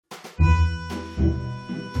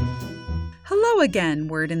Hello again,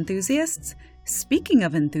 word enthusiasts! Speaking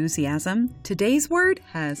of enthusiasm, today's word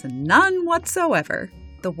has none whatsoever.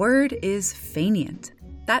 The word is faineant.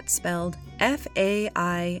 That's spelled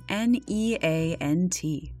F-A-I-N-E-A-N-T.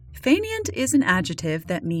 Faineant is an adjective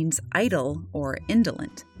that means idle or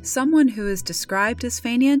indolent. Someone who is described as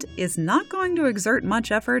faineant is not going to exert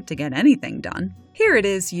much effort to get anything done. Here it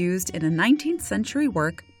is used in a 19th century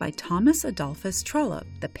work by Thomas Adolphus Trollope,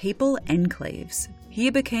 The Papal Enclaves. He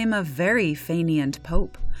became a very faineant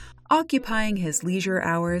pope, occupying his leisure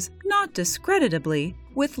hours, not discreditably,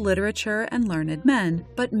 with literature and learned men,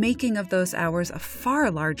 but making of those hours a far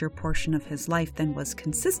larger portion of his life than was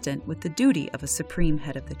consistent with the duty of a supreme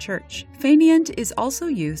head of the church. Faineant is also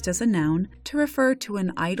used as a noun to refer to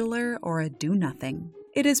an idler or a do-nothing.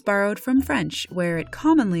 It is borrowed from French, where it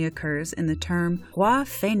commonly occurs in the term roi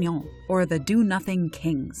fainéant, or the do-nothing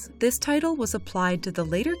kings. This title was applied to the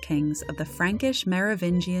later kings of the Frankish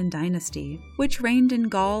Merovingian dynasty, which reigned in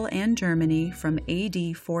Gaul and Germany from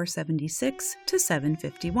AD 476 to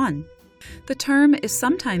 751. The term is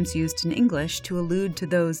sometimes used in English to allude to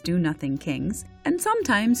those do-nothing kings, and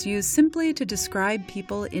sometimes used simply to describe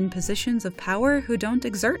people in positions of power who don't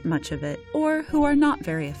exert much of it, or who are not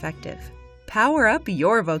very effective. Power up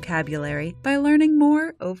your vocabulary by learning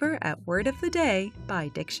more over at Word of the Day by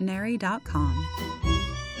Dictionary.com.